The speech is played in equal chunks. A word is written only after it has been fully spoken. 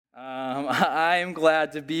I am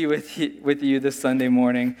glad to be with you this Sunday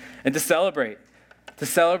morning and to celebrate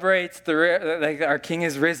our King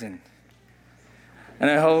is risen. And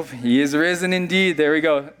I hope he is risen indeed. There we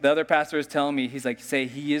go. The other pastor was telling me, he's like, say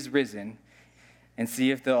he is risen, and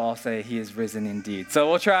see if they'll all say he is risen indeed. So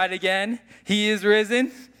we'll try it again. He is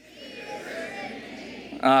risen. He is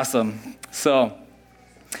risen indeed. Awesome. So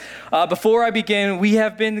before I begin, we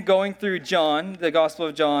have been going through John, the Gospel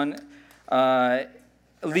of John,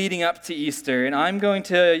 leading up to Easter. And I'm going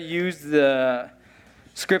to use the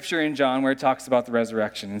scripture in John where it talks about the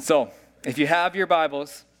resurrection. And so if you have your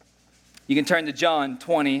Bibles, you can turn to John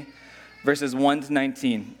 20, verses 1 to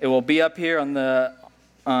 19. It will be up here on the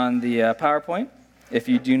PowerPoint if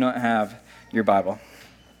you do not have your Bible.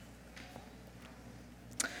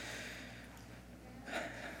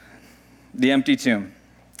 The empty tomb.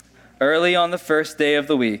 Early on the first day of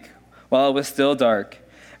the week, while it was still dark,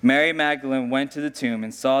 Mary Magdalene went to the tomb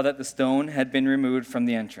and saw that the stone had been removed from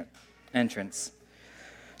the entrance.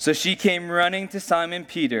 So she came running to Simon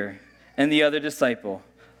Peter and the other disciple,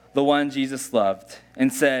 the one Jesus loved,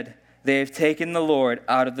 and said, "They have taken the Lord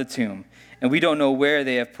out of the tomb, and we don't know where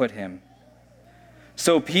they have put him."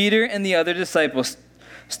 So Peter and the other disciple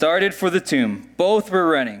started for the tomb. Both were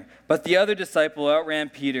running, but the other disciple outran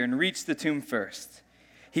Peter and reached the tomb first.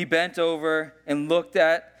 He bent over and looked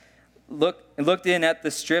in at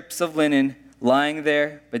the strips of linen lying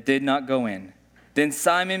there, but did not go in. Then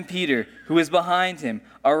Simon Peter, who was behind him,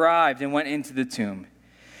 arrived and went into the tomb.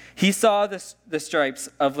 He saw the stripes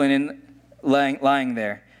of linen lying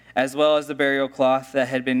there, as well as the burial cloth that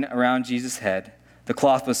had been around Jesus' head. The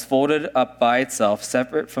cloth was folded up by itself,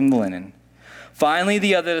 separate from the linen. Finally,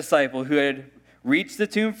 the other disciple, who had reached the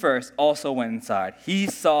tomb first, also went inside. He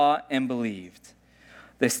saw and believed.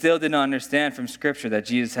 They still did not understand from Scripture that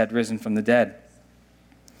Jesus had risen from the dead.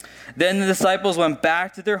 Then the disciples went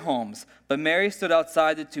back to their homes, but Mary stood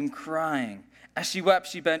outside the tomb crying. As she wept,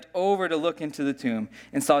 she bent over to look into the tomb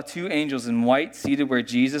and saw two angels in white seated where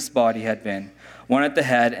Jesus' body had been, one at the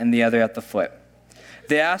head and the other at the foot.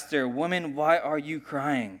 They asked her, "Woman, why are you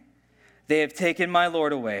crying?" "They have taken my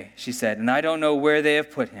Lord away," she said, "and I don't know where they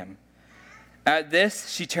have put him." At this,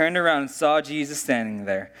 she turned around and saw Jesus standing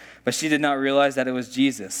there, but she did not realize that it was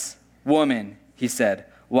Jesus. "Woman," he said,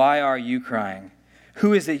 "why are you crying?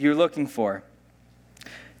 Who is it you're looking for?"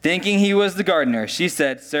 Thinking he was the gardener, she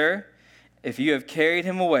said, "Sir, if you have carried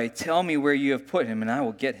him away, tell me where you have put him, and I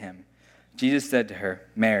will get him." Jesus said to her,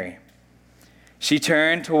 "Mary." She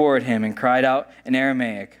turned toward him and cried out in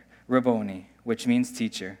Aramaic, "Rabboni," which means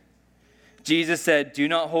teacher. Jesus said, "Do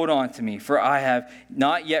not hold on to me, for I have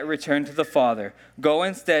not yet returned to the Father. Go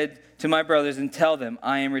instead to my brothers and tell them,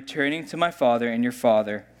 I am returning to my Father and your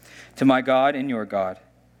Father, to my God and your God."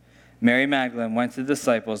 Mary Magdalene went to the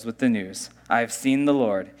disciples with the news, "I have seen the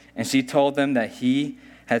Lord," and she told them that he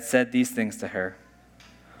had said these things to her.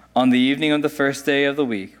 On the evening of the first day of the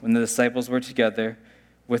week, when the disciples were together,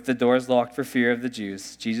 with the doors locked for fear of the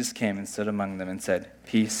Jews, Jesus came and stood among them and said,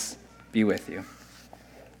 "Peace be with you."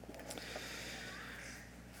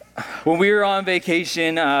 When we were on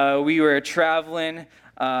vacation, we were traveling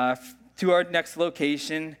to our next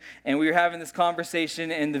location, and we were having this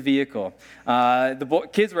conversation in the vehicle. The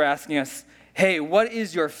kids were asking us, "Hey, what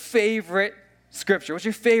is your favorite scripture? What's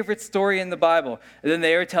your favorite story in the Bible?" And then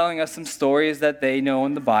they were telling us some stories that they know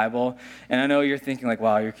in the Bible. And I know you're thinking like,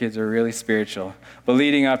 wow, your kids are really spiritual. But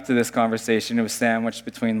leading up to this conversation, it was sandwiched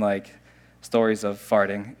between like stories of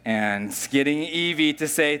farting and getting Evie to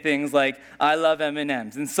say things like, "I love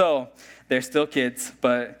M&Ms." And so they're still kids,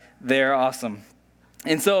 but they're awesome.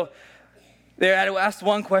 And so they had asked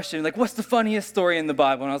one question, like, "What's the funniest story in the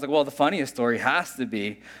Bible?" And I was like, well, the funniest story has to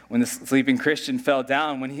be when the sleeping Christian fell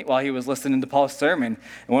down while he was listening to Paul's sermon.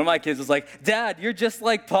 And one of my kids was like, "Dad, you're just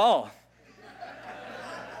like Paul."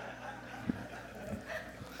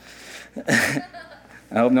 I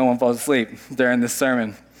hope no one falls asleep during this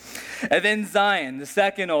sermon. And then Zion, the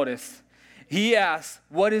second oldest, he asked,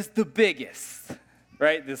 "What is the biggest?"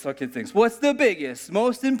 Right? This is what kid thinks. "What's the biggest,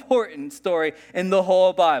 most important story in the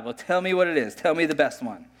whole Bible? Tell me what it is. Tell me the best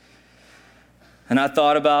one." And I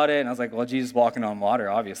thought about it, and I was like, well, Jesus walking on water,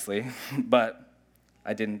 obviously. But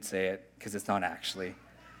I didn't say it because it's not actually.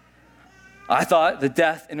 I thought the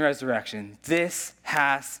death and resurrection, this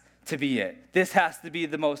has to be it. This has to be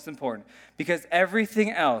the most important. Because everything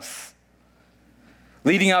else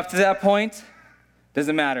leading up to that point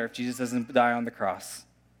doesn't matter if Jesus doesn't die on the cross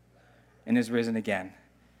and is risen again.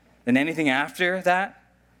 Then anything after that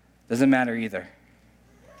doesn't matter either.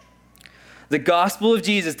 The gospel of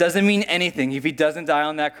Jesus doesn't mean anything if he doesn't die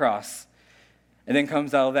on that cross and then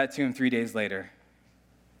comes out of that tomb 3 days later.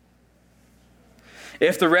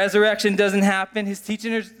 If the resurrection doesn't happen, his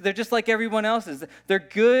teachings, they're just like everyone else's. They're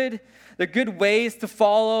good ways to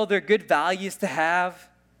follow. They're good values to have.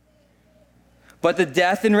 But the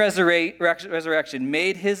death and resurrection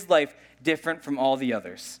made his life different from all the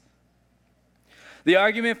others. The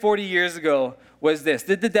argument 40 years ago was this: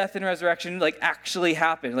 did the death and resurrection actually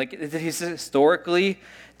happen?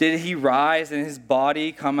 Did he rise and his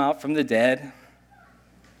body come out from the dead?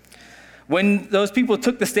 When those people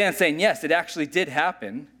took the stand saying, yes, it actually did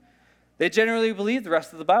happen, they generally believed the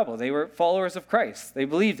rest of the Bible. They were followers of Christ. They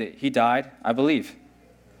believed it. He died, I believe.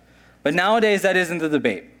 But nowadays, that isn't the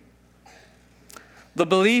debate. The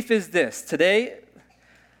belief is this: today,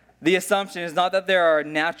 the assumption is not that there are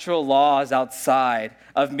natural laws outside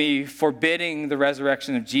of me forbidding the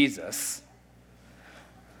resurrection of Jesus,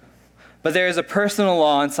 but there is a personal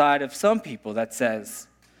law inside of some people that says,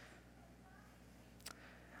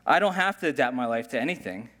 I don't have to adapt my life to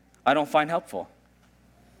anything I don't find helpful.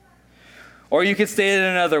 Or you could state it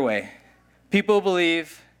another way. People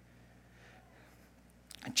believe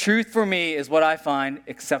truth for me is what I find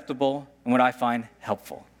acceptable and what I find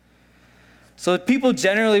helpful. So people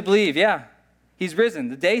generally believe, yeah, he's risen.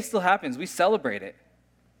 The day still happens. We celebrate it.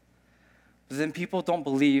 But then people don't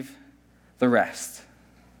believe the rest.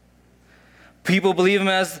 People believe him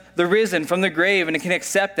as the risen from the grave and can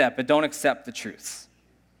accept that, but don't accept the truths.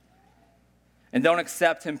 And don't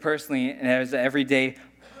accept him personally as an everyday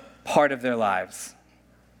part of their lives.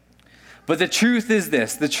 But the truth is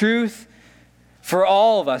this: the truth for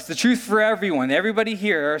all of us, the truth for everyone, everybody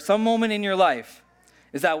here, or some moment in your life,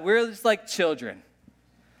 is that we're just like children,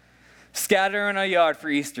 scattering our yard for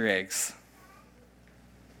Easter eggs.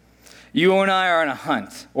 You and I are on a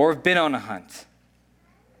hunt, or have been on a hunt.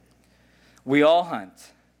 We all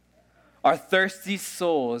hunt. Our thirsty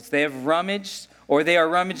souls, they have rummaged, or they are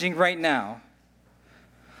rummaging right now,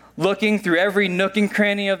 looking through every nook and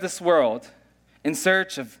cranny of this world in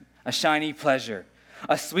search of a shiny pleasure,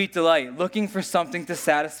 a sweet delight, looking for something to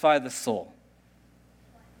satisfy the soul.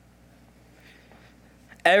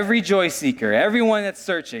 Every joy seeker, everyone that's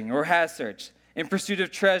searching or has searched in pursuit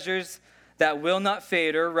of treasures that will not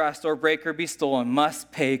fade or rust or break or be stolen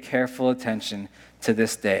must pay careful attention to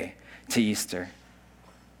this day, to Easter.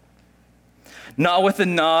 Not with a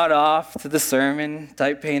nod off to the sermon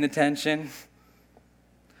type paying attention,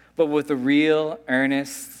 but with a real,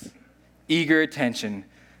 earnest, eager attention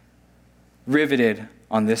riveted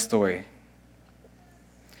on this story.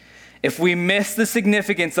 If we miss the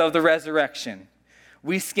significance of the resurrection,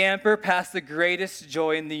 we scamper past the greatest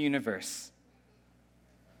joy in the universe.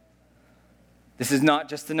 This is not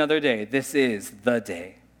just another day. This is the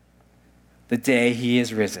day he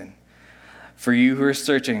is risen. For you who are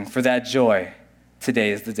searching for that joy,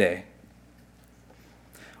 today is the day.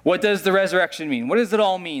 What does the resurrection mean? What does it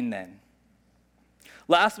all mean then?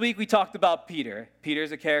 Last week we talked about Peter.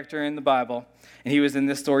 Peter's a character in the Bible, and he was in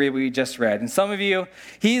this story we just read. And some of you,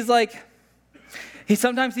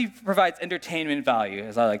 sometimes he provides entertainment value,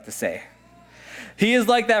 as I like to say. He is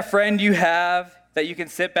like that friend you have that you can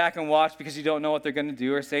sit back and watch because you don't know what they're going to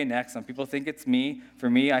do or say next. Some people think it's me. For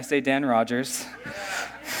me, I say Dan Rogers.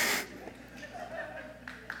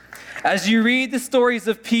 As you read the stories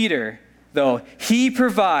of Peter, though, he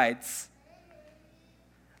provides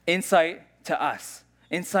insight to us,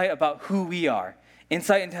 insight about who we are,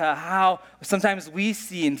 insight into how sometimes we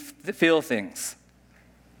see and feel things.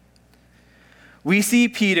 We see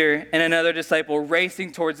Peter and another disciple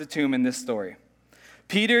racing towards the tomb in this story.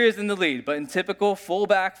 Peter is in the lead, but in typical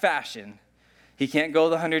fullback fashion, he can't go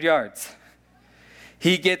the 100 yards.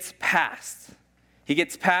 He gets passed. He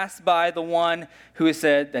gets passed by the one who has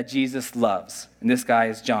said that Jesus loves, and this guy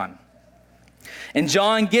is John. And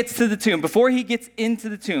John gets to the tomb. Before he gets into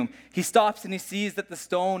the tomb, he stops and he sees that the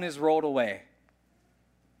stone is rolled away.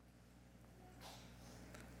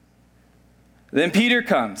 Then Peter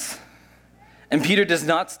comes, and Peter does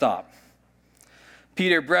not stop.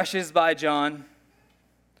 Peter brushes by John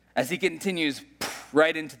as he continues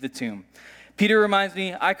right into the tomb. Peter reminds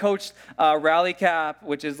me, I coached rally cap,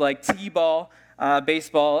 which is like t-ball,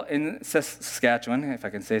 baseball in Saskatchewan, if I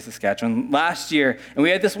can say Saskatchewan, last year. And we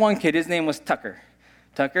had this one kid, his name was Tucker.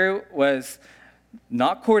 Tucker was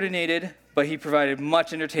not coordinated, but he provided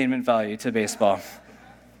much entertainment value to baseball.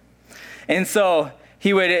 And so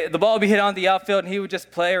the ball would be hit on the outfield, and he would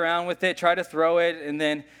just play around with it, try to throw it, and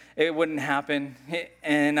then it wouldn't happen.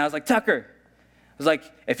 And I was like, Tucker, I was like,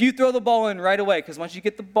 if you throw the ball in right away, because once you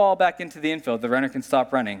get the ball back into the infield, the runner can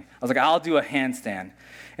stop running. I was like, I'll do a handstand.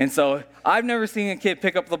 And so I've never seen a kid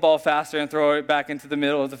pick up the ball faster and throw it back into the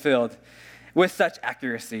middle of the field with such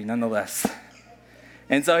accuracy, nonetheless.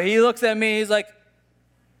 And so he looks at me, he's like,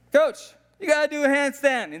 Coach, You got to do a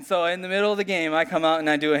handstand. And so in the middle of the game, I come out and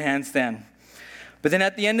I do a handstand. But then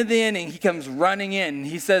at the end of the inning, he comes running in. And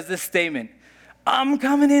he says this statement, I'm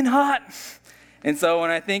coming in hot. And so when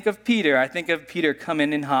I think of Peter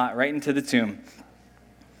coming in hot right into the tomb.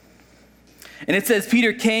 And it says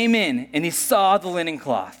Peter came in and he saw the linen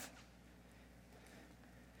cloth.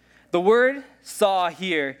 The word saw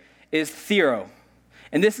here is thero.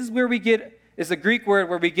 And this is where it's a Greek word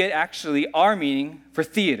where we get actually our meaning for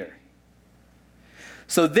theater.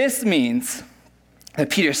 So this means that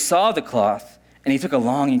Peter saw the cloth and he took a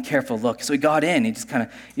long and careful look. So he got in. He just kind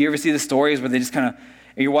of, you ever see the stories where they just kind of,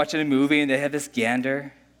 you're watching a movie and they have this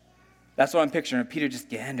gander? That's what I'm picturing, Peter just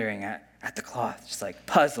gandering at the cloth, just like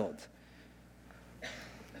puzzled.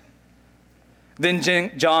 Then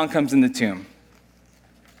John comes in the tomb.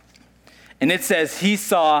 And it says he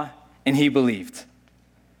saw and he believed.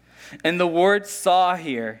 And the word saw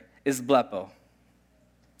here is blepo,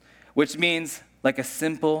 which means like a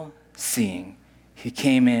simple seeing. He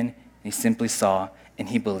came in and he simply saw and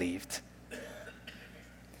he believed.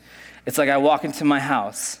 It's like I walk into my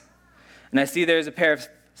house and I see there's a pair of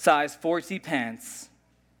size 4C pants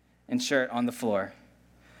and shirt on the floor.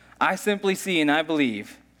 I simply see and I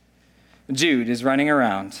believe Jude is running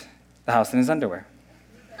around the house in his underwear.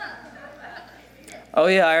 Oh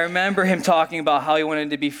yeah, I remember him talking about how he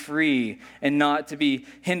wanted to be free and not to be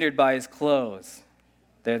hindered by his clothes.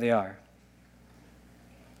 There they are.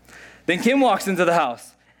 Then Kim walks into the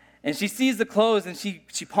house and she sees the clothes and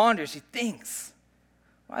she ponders, she thinks,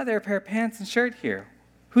 why are there a pair of pants and shirt here?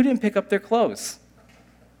 Who didn't pick up their clothes?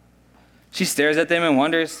 She stares at them and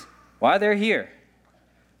wonders why they're here.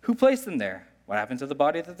 Who placed them there? What happened to the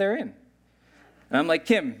body that they're in? And I'm like,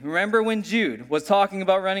 Kim, remember when Jude was talking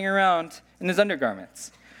about running around in his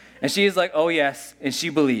undergarments? And she is like, oh yes, and she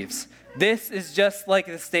believes. This is just like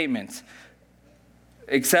the statement,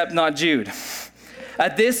 except not Jude.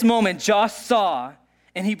 At this moment, Josh saw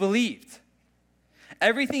and he believed.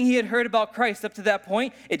 Everything he had heard about Christ up to that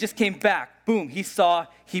point, it just came back. Boom, he saw,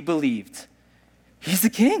 he believed. He's the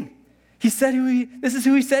king. He said this is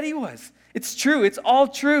who he said he was. It's true, it's all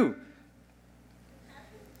true.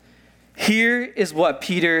 Here is what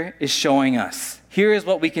Peter is showing us. Here is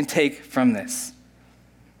what we can take from this.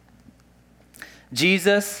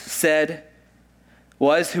 Jesus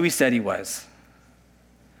was who he said he was.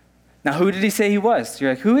 Now, who did he say he was?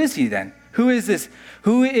 You're like, who is he then? Who is this?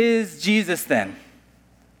 Who is Jesus then?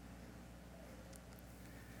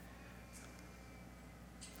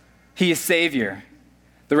 He is Savior.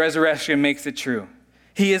 The resurrection makes it true.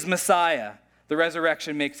 He is Messiah. The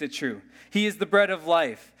resurrection makes it true. He is the bread of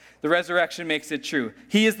life. The resurrection makes it true.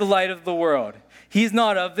 He is the light of the world. He's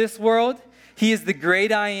not of this world. He is the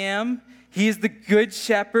great I am. He is the good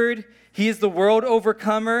shepherd. He is the world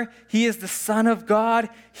overcomer. He is the Son of God.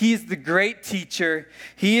 He is the great teacher.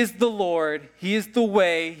 He is the Lord. He is the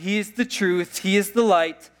way. He is the truth. He is the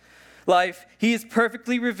life. He is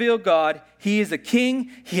perfectly revealed God. He is a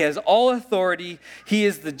king. He has all authority. He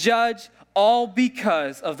is the judge, all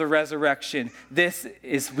because of the resurrection. This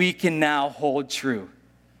is we can now hold true.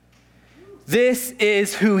 This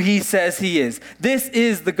is who he says he is. This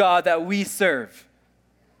is the God that we serve.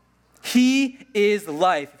 He is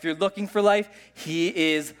life. If you're looking for life, he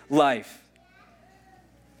is life.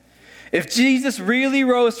 If Jesus really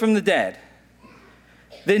rose from the dead,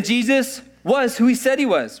 then Jesus was who he said he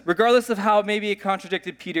was, regardless of how maybe it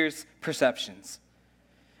contradicted Peter's perceptions.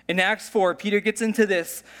 In Acts 4, Peter gets into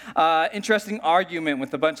this interesting argument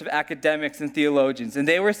with a bunch of academics and theologians, and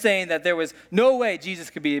they were saying that there was no way Jesus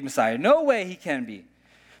could be a Messiah, no way he can be,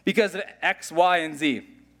 because of X, Y, and Z.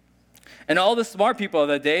 And all the smart people of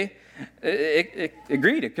that day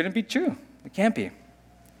agreed it couldn't be true. It can't be.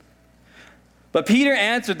 But Peter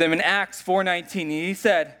answered them in Acts 4:19, and he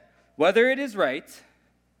said, whether it is right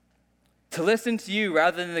to listen to you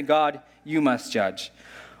rather than the God you must judge.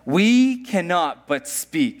 We cannot but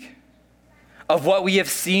speak of what we have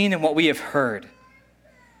seen and what we have heard.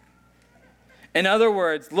 In other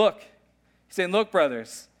words, look, he's saying, look,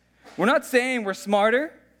 brothers, we're not saying we're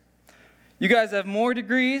smarter. You guys have more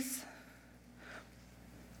degrees.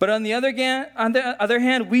 But on the other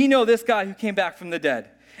hand, we know this guy who came back from the dead.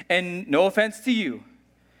 And no offense to you,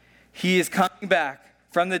 he is coming back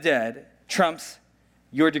from the dead, trumps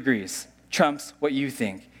your degrees, trumps what you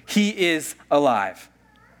think. He is alive.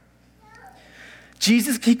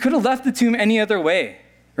 Jesus, he could have left the tomb any other way,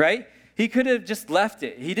 right? He could have just left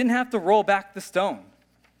it. He didn't have to roll back the stone.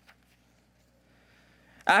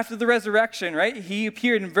 After the resurrection, right, he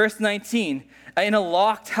appeared in verse 19 in a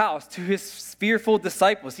locked house to his fearful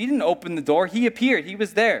disciples. He didn't open the door. He appeared. He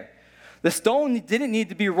was there. The stone didn't need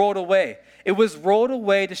to be rolled away. it was rolled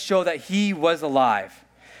away to show that he was alive.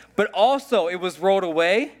 But also it was rolled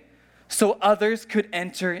away so others could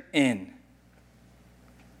enter in.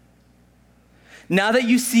 Now that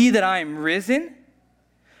you see that I am risen,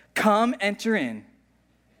 come enter in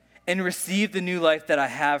and receive the new life that I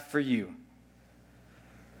have for you.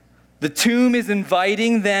 The tomb is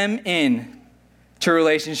inviting them in to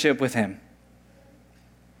relationship with him.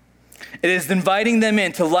 It is inviting them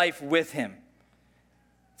into life with him,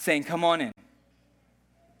 saying, come on in.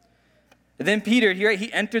 And then Peter,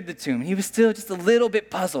 he entered the tomb. He was still just a little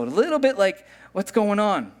bit puzzled, a little bit like, what's going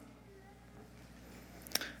on?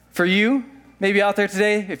 For you, maybe out there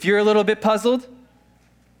today, if you're a little bit puzzled,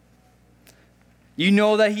 you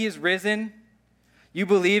know that he is risen, you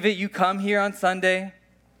believe it, you come here on Sunday,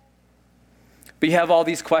 but you have all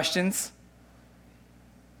these questions.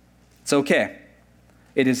 It's okay.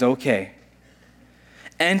 It is okay.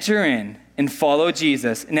 Enter in and follow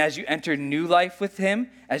Jesus. And as you enter new life with him,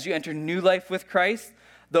 as you enter new life with Christ,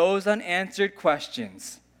 those unanswered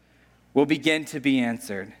questions will begin to be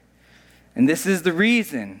answered. And this is the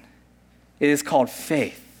reason it is called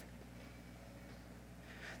faith.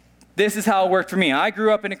 This is how it worked for me. I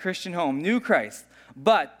grew up in a Christian home, knew Christ,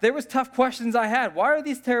 but there was tough questions I had. Why are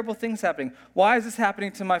these terrible things happening? Why is this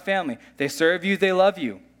happening to my family? They serve you, they love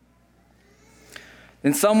you.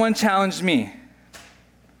 Then someone challenged me.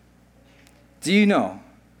 Do you know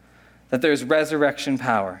that there's resurrection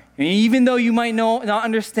power? And even though you might not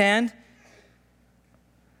understand,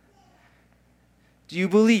 do you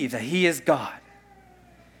believe that he is God?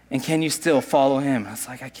 And can you still follow him? I was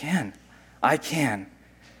like, I can,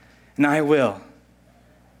 and I will.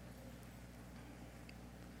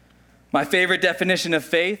 My favorite definition of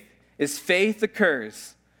faith is faith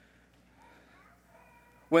occurs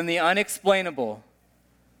when the unexplainable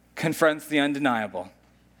confronts the undeniable.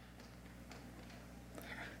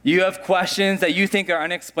 You have questions that you think are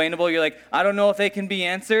unexplainable. You're like, I don't know if they can be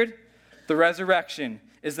answered. The resurrection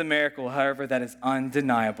is the miracle, however, that is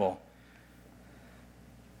undeniable.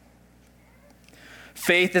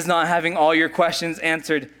 Faith is not having all your questions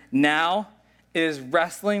answered now. It is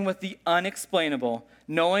wrestling with the unexplainable,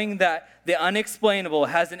 knowing that the unexplainable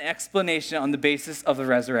has an explanation on the basis of the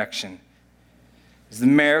resurrection. It's the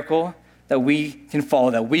miracle that we can follow,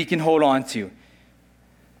 that we can hold on to.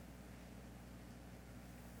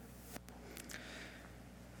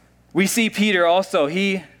 We see Peter also,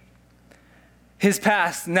 his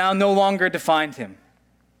past now no longer defined him.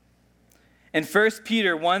 In 1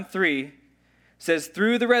 Peter 1:3 says,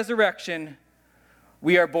 through the resurrection,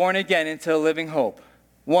 we are born again into a living hope.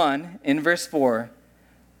 1, in verse 4,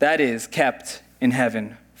 that is kept in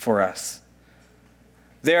heaven for us.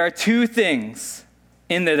 There are two things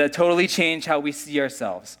in there that totally change how we see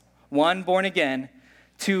ourselves. 1, born again.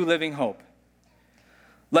 2, living hope.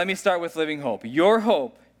 Let me start with living hope. Your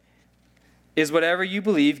hope is whatever you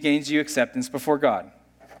believe gains you acceptance before God.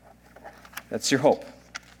 That's your hope.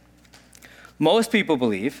 Most people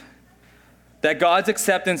believe that God's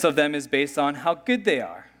acceptance of them is based on how good they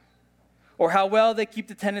are or how well they keep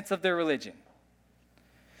the tenets of their religion.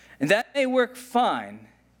 And that may work fine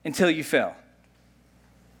until you fail.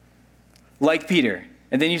 Like Peter.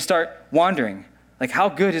 And then you start wondering, like, how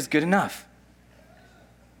good is good enough?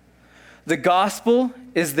 The gospel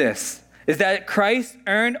is this, is that Christ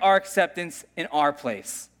earned our acceptance in our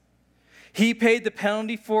place. He paid the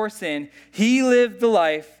penalty for sin. He lived the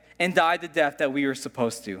life and died the death that we were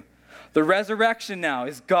supposed to. The resurrection now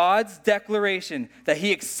is God's declaration that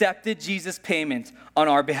he accepted Jesus' payment on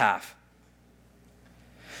our behalf.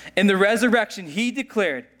 In the resurrection, he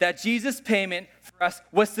declared that Jesus' payment for us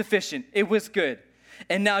was sufficient. It was good.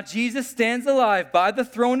 And now Jesus stands alive by the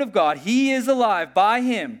throne of God. He is alive by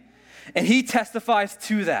him. And he testifies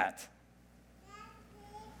to that.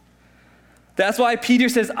 That's why Peter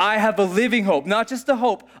says, I have a living hope. Not just a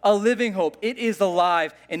hope, a living hope. It is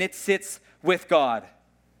alive and it sits with God.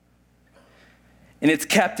 And it's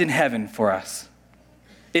kept in heaven for us.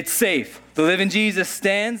 It's safe. The living Jesus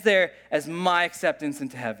stands there as my acceptance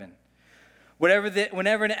into heaven.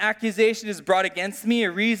 Whenever an accusation is brought against me,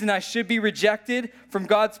 a reason I should be rejected from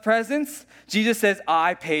God's presence, Jesus says,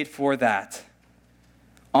 I paid for that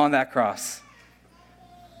on that cross.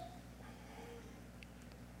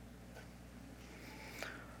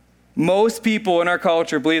 Most people in our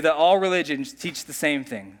culture believe that all religions teach the same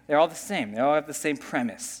thing. They're all the same. They all have the same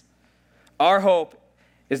premise. Our hope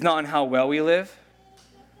is not in how well we live,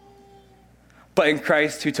 but in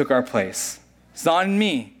Christ who took our place. It's not in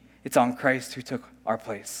me. It's on Christ who took our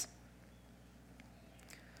place.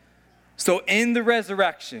 So in the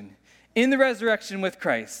resurrection with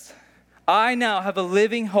Christ, I now have a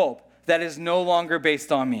living hope that is no longer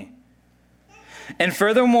based on me. And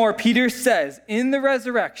furthermore, Peter says, in the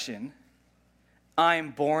resurrection, I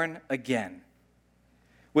am born again,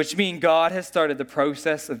 which means God has started the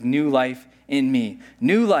process of new life in me.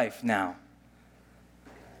 New life now.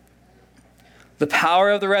 The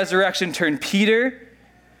power of the resurrection turned Peter,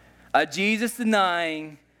 a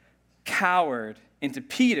Jesus-denying coward, into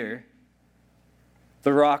Peter,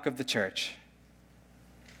 the rock of the church.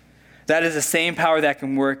 That is the same power that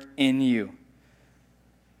can work in you.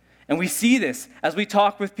 And we see this as we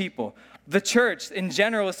talk with people. The church in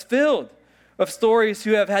general is filled of stories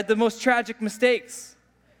who have had the most tragic mistakes.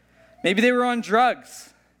 Maybe they were on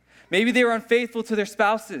drugs. Maybe they were unfaithful to their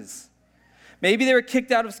spouses. Maybe they were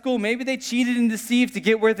kicked out of school. Maybe they cheated and deceived to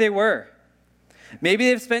get where they were. Maybe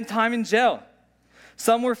they've spent time in jail.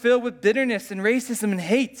 Some were filled with bitterness and racism and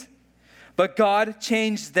hate. But God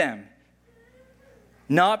changed them.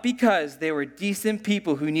 Not because they were decent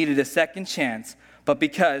people who needed a second chance, but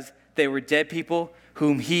because they were dead people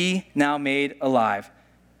whom he now made alive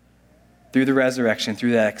through the resurrection,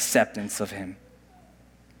 through that acceptance of him.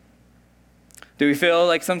 Do we feel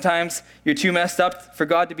like sometimes you're too messed up for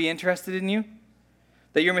God to be interested in you?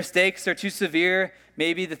 That your mistakes are too severe?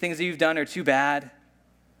 Maybe the things that you've done are too bad?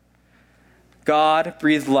 God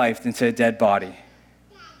breathed life into a dead body.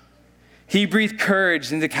 He breathed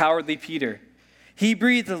courage into cowardly Peter. He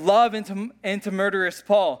breathed love into murderous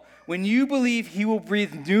Paul. When you believe, he will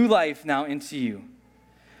breathe new life now into you.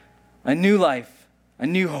 A new life, a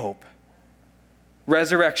new hope.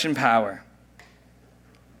 Resurrection power.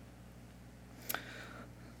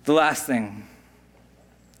 The last thing,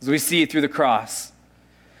 as we see through the cross,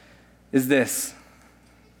 is this,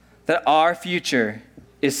 that our future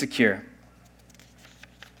is secure.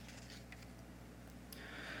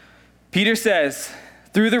 Peter says,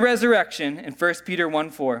 through the resurrection in 1 Peter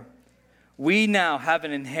 1:4, we now have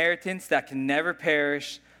an inheritance that can never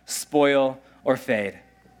perish, spoil, or fade.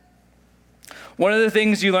 One of the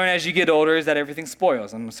things you learn as you get older is that everything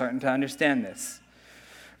spoils. I'm starting to understand this.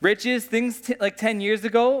 Riches, things like 10 years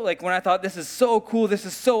ago, like when I thought this is so cool, this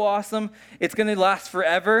is so awesome, it's going to last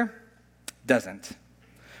forever, doesn't.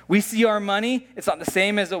 We see our money, it's not the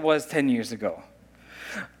same as it was 10 years ago.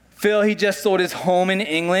 Phil, he just sold his home in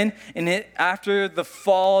England, and after the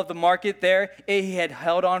fall of the market there, he had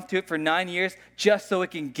held on to it for 9 years just so it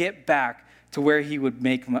can get back to where he would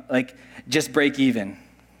make, just break even.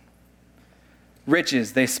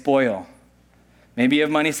 Riches, they spoil. Maybe you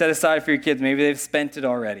have money set aside for your kids. Maybe they've spent it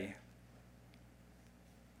already.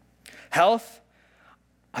 Health,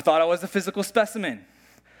 I thought I was a physical specimen.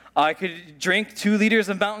 I could drink 2 liters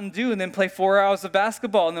of Mountain Dew and then play 4 hours of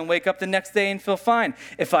basketball and then wake up the next day and feel fine.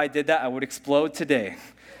 If I did that, I would explode today.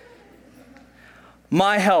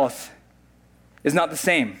 My health is not the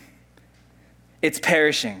same. It's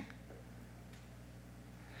perishing.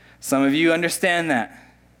 Some of you understand that.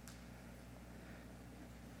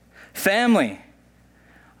 Family.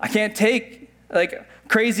 I can't take,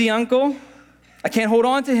 crazy uncle. I can't hold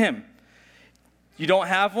on to him. You don't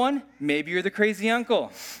have one? Maybe you're the crazy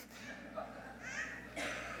uncle.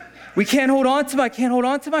 I can't hold on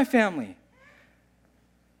to my family.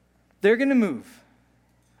 They're going to move.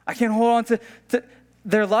 I can't hold on to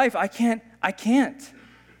their life. I can't.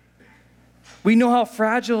 We know how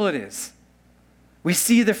fragile it is. We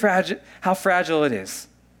see how fragile it is.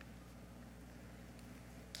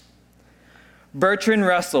 Bertrand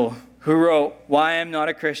Russell, who wrote Why I Am Not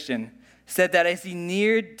a Christian, said that as he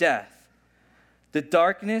neared death, the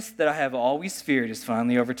darkness that I have always feared is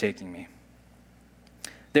finally overtaking me.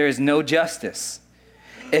 There is no justice.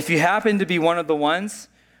 If you happen to be one of the ones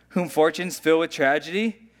whom fortunes fill with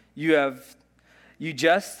tragedy, you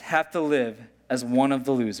just have to live as one of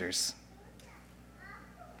the losers.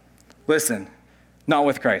 Listen, not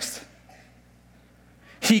with Christ.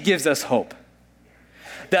 He gives us hope.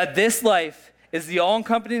 That this life is the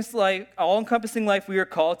all-encompassing life we are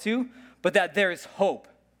called to, but that there is hope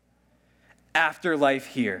after life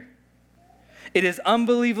here. It is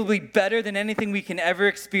unbelievably better than anything we can ever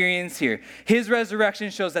experience here. His resurrection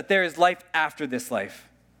shows that there is life after this life.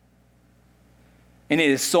 And it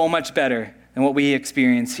is so much better than what we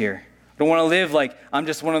experience here. I don't want to live like I'm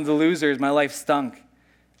just one of the losers. My life stunk.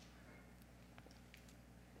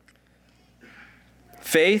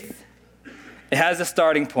 Faith, it has a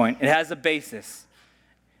starting point. It has a basis.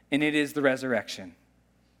 And it is the resurrection.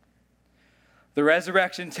 The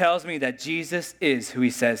resurrection tells me that Jesus is who he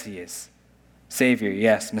says he is. Savior,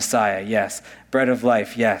 yes. Messiah, yes. Bread of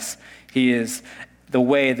life, yes. He is the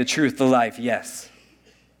way, the truth, the life, yes.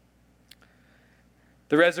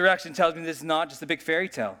 The resurrection tells me this is not just a big fairy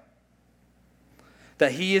tale.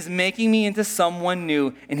 That he is making me into someone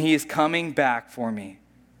new and he is coming back for me.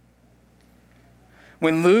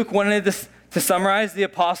 When Luke wanted to summarize the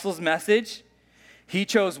apostles' message, he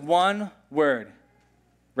chose one word: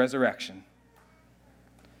 resurrection.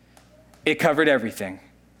 It covered everything.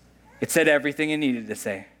 It said everything it needed to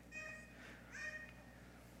say.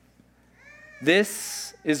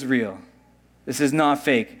 This is real. This is not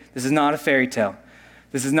fake. This is not a fairy tale.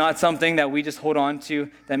 This is not something that we just hold on to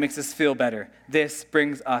that makes us feel better. This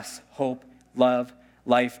brings us hope, love,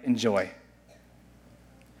 life, and joy.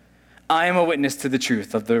 I am a witness to the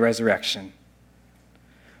truth of the resurrection.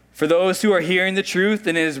 For those who are hearing the truth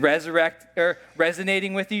and it is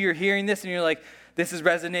resonating with you, you're hearing this and you're like, this is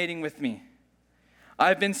resonating with me.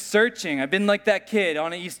 I've been searching. I've been like that kid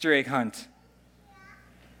on an Easter egg hunt.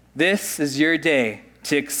 This is your day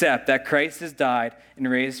to accept that Christ has died and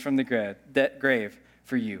raised from the grave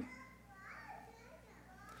for you.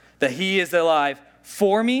 That he is alive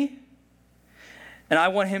for me, and I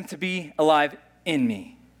want him to be alive in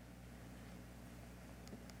me.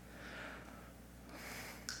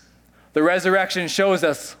 The resurrection shows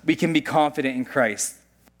us we can be confident in Christ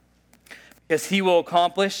because he will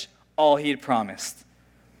accomplish all he had promised.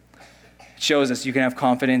 It shows us you can have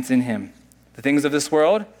confidence in him. The things of this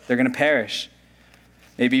world, they're going to perish.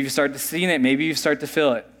 Maybe you start to see it. Maybe you start to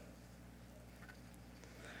feel it.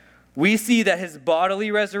 We see that his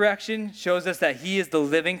bodily resurrection shows us that he is the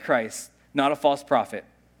living Christ, not a false prophet,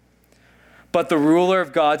 but the ruler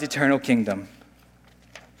of God's eternal kingdom.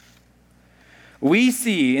 We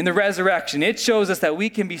see in the resurrection, it shows us that we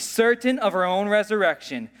can be certain of our own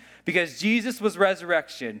resurrection because Jesus was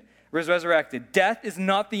resurrected. Death is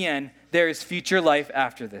not the end. There is future life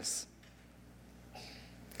after this.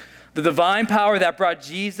 The divine power that brought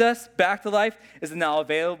Jesus back to life is now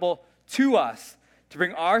available to us to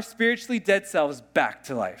bring our spiritually dead selves back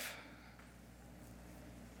to life.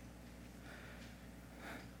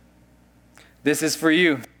 This is for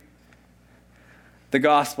you. The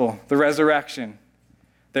gospel, the resurrection.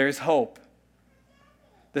 There is hope.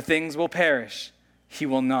 The things will perish. He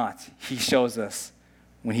will not. He shows us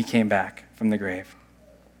when he came back from the grave.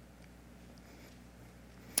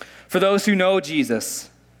 For those who know Jesus,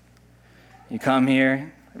 you come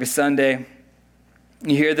here every Sunday,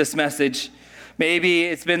 you hear this message. Maybe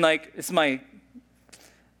it's my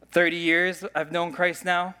 30 years I've known Christ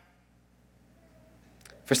now.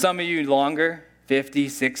 For some of you, longer. 50,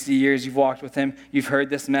 60 years you've walked with him. You've heard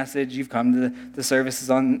this message. You've come to the services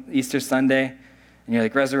on Easter Sunday. And you're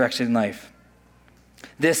like, resurrection life.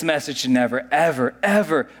 This message should never, ever,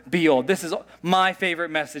 ever be old. This is my favorite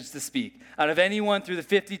message to speak. Out of anyone through the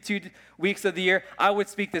 52 weeks of the year, I would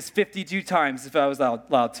speak this 52 times if I was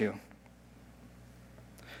allowed to.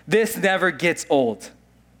 This never gets old.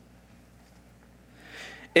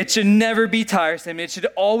 It should never be tiresome. It should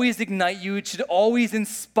always ignite you. It should always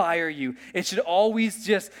inspire you. It should always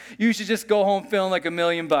you should just go home feeling like $1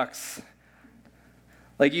 million.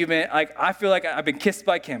 I feel like I've been kissed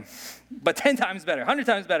by Kim, but 10 times better, 100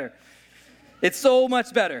 times better. It's so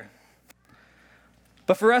much better.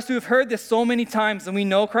 But for us who have heard this so many times and we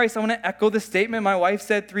know Christ, I want to echo the statement my wife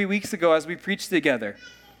said 3 weeks ago as we preached together.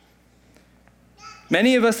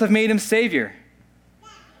 Many of us have made him Savior,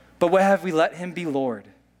 but what have we let him be Lord?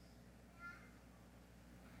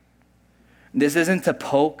 This isn't to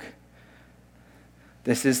poke.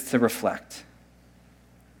 This is to reflect.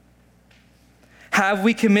 Have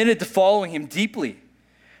we committed to following him deeply?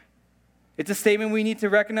 It's a statement we need to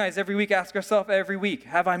recognize every week, ask ourselves every week.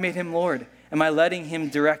 Have I made him Lord? Am I letting him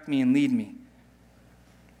direct me and lead me?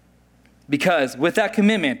 Because with that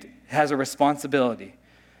commitment, it has a responsibility.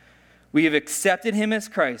 We have accepted him as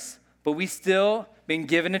Christ, but we still been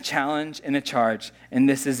given a challenge and a charge, and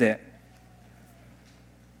this is it.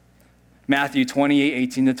 Matthew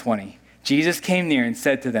 28:18-20. Jesus came near and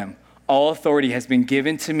said to them, all authority has been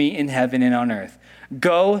given to me in heaven and on earth.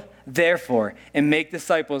 Go, therefore, and make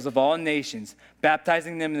disciples of all nations,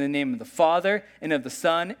 baptizing them in the name of the Father and of the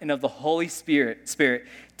Son and of the Holy Spirit,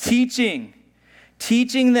 teaching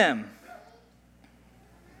them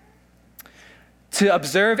to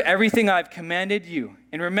observe everything I've commanded you.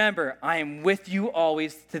 And remember, I am with you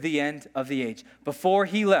always to the end of the age. Before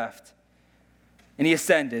he left and he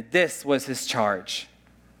ascended, this was his charge.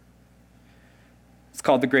 It's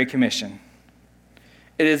called the Great Commission.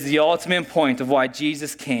 It is the ultimate point of why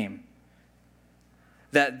Jesus came.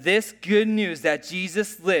 That this good news that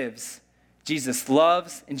Jesus lives, Jesus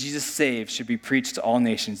loves, and Jesus saves should be preached to all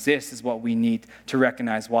nations. This is what we need to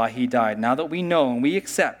recognize why he died. Now that we know and we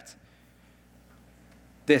accept,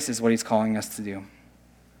 this is what he's calling us to do.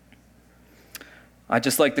 I'd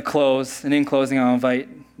just like to close, and in closing, I'll invite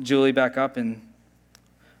Julie back up, and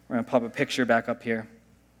we're going to pop a picture back up here.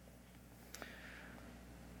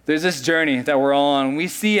 There's this journey that we're all on. We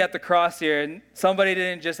see at the cross here, somebody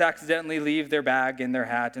didn't just accidentally leave their bag and their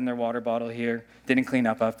hat and their water bottle here, didn't clean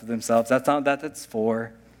up after themselves. That's not what that's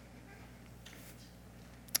for.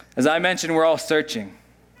 As I mentioned, we're all searching.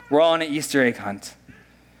 We're all on an Easter egg hunt.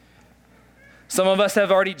 Some of us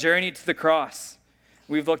have already journeyed to the cross.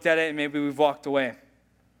 We've looked at it and maybe we've walked away.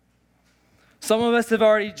 Some of us have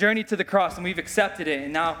already journeyed to the cross and we've accepted it,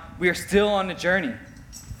 and now we are still on the journey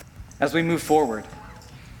as we move forward.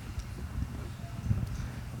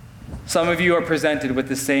 Some of you are presented with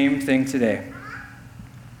the same thing today.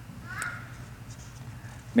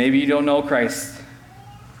 Maybe you don't know Christ,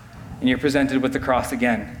 and you're presented with the cross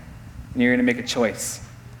again, and you're going to make a choice.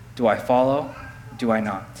 Do I follow? Do I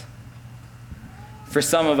not? For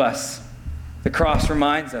some of us, the cross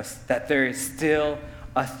reminds us that there is still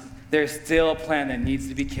a plan that needs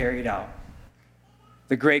to be carried out.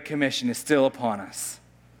 The Great Commission is still upon us,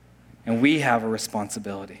 and we have a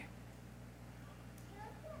responsibility.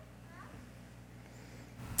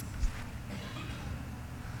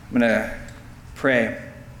 I'm going to pray.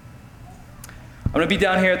 I'm going to be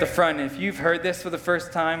down here at the front. If you've heard this for the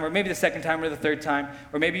first time, or maybe the second time or the third time,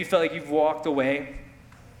 or maybe you felt like you've walked away,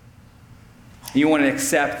 you want to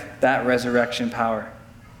accept that resurrection power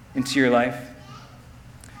into your life,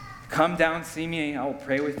 come down, see me. I will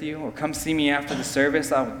pray with you. Or come see me after the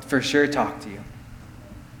service. I will for sure talk to you.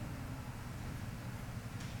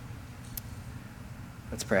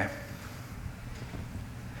 Let's pray.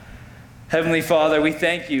 Heavenly Father, we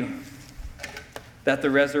thank you that the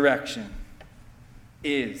resurrection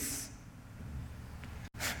is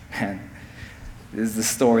the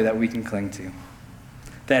story that we can cling to.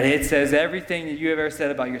 That it says everything that you have ever said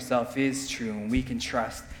about yourself is true, and we can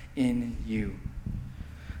trust in you.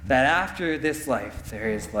 That after this life, there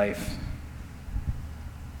is life.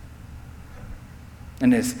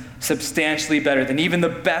 And is substantially better than even the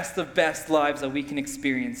best of best lives that we can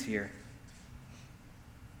experience here.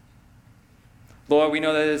 Lord, we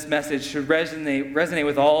know that this message should resonate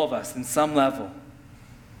with all of us in some level.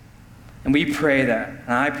 And we pray that,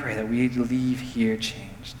 and I pray that we leave here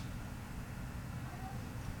changed.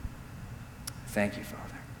 Thank you,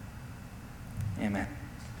 Father. Amen.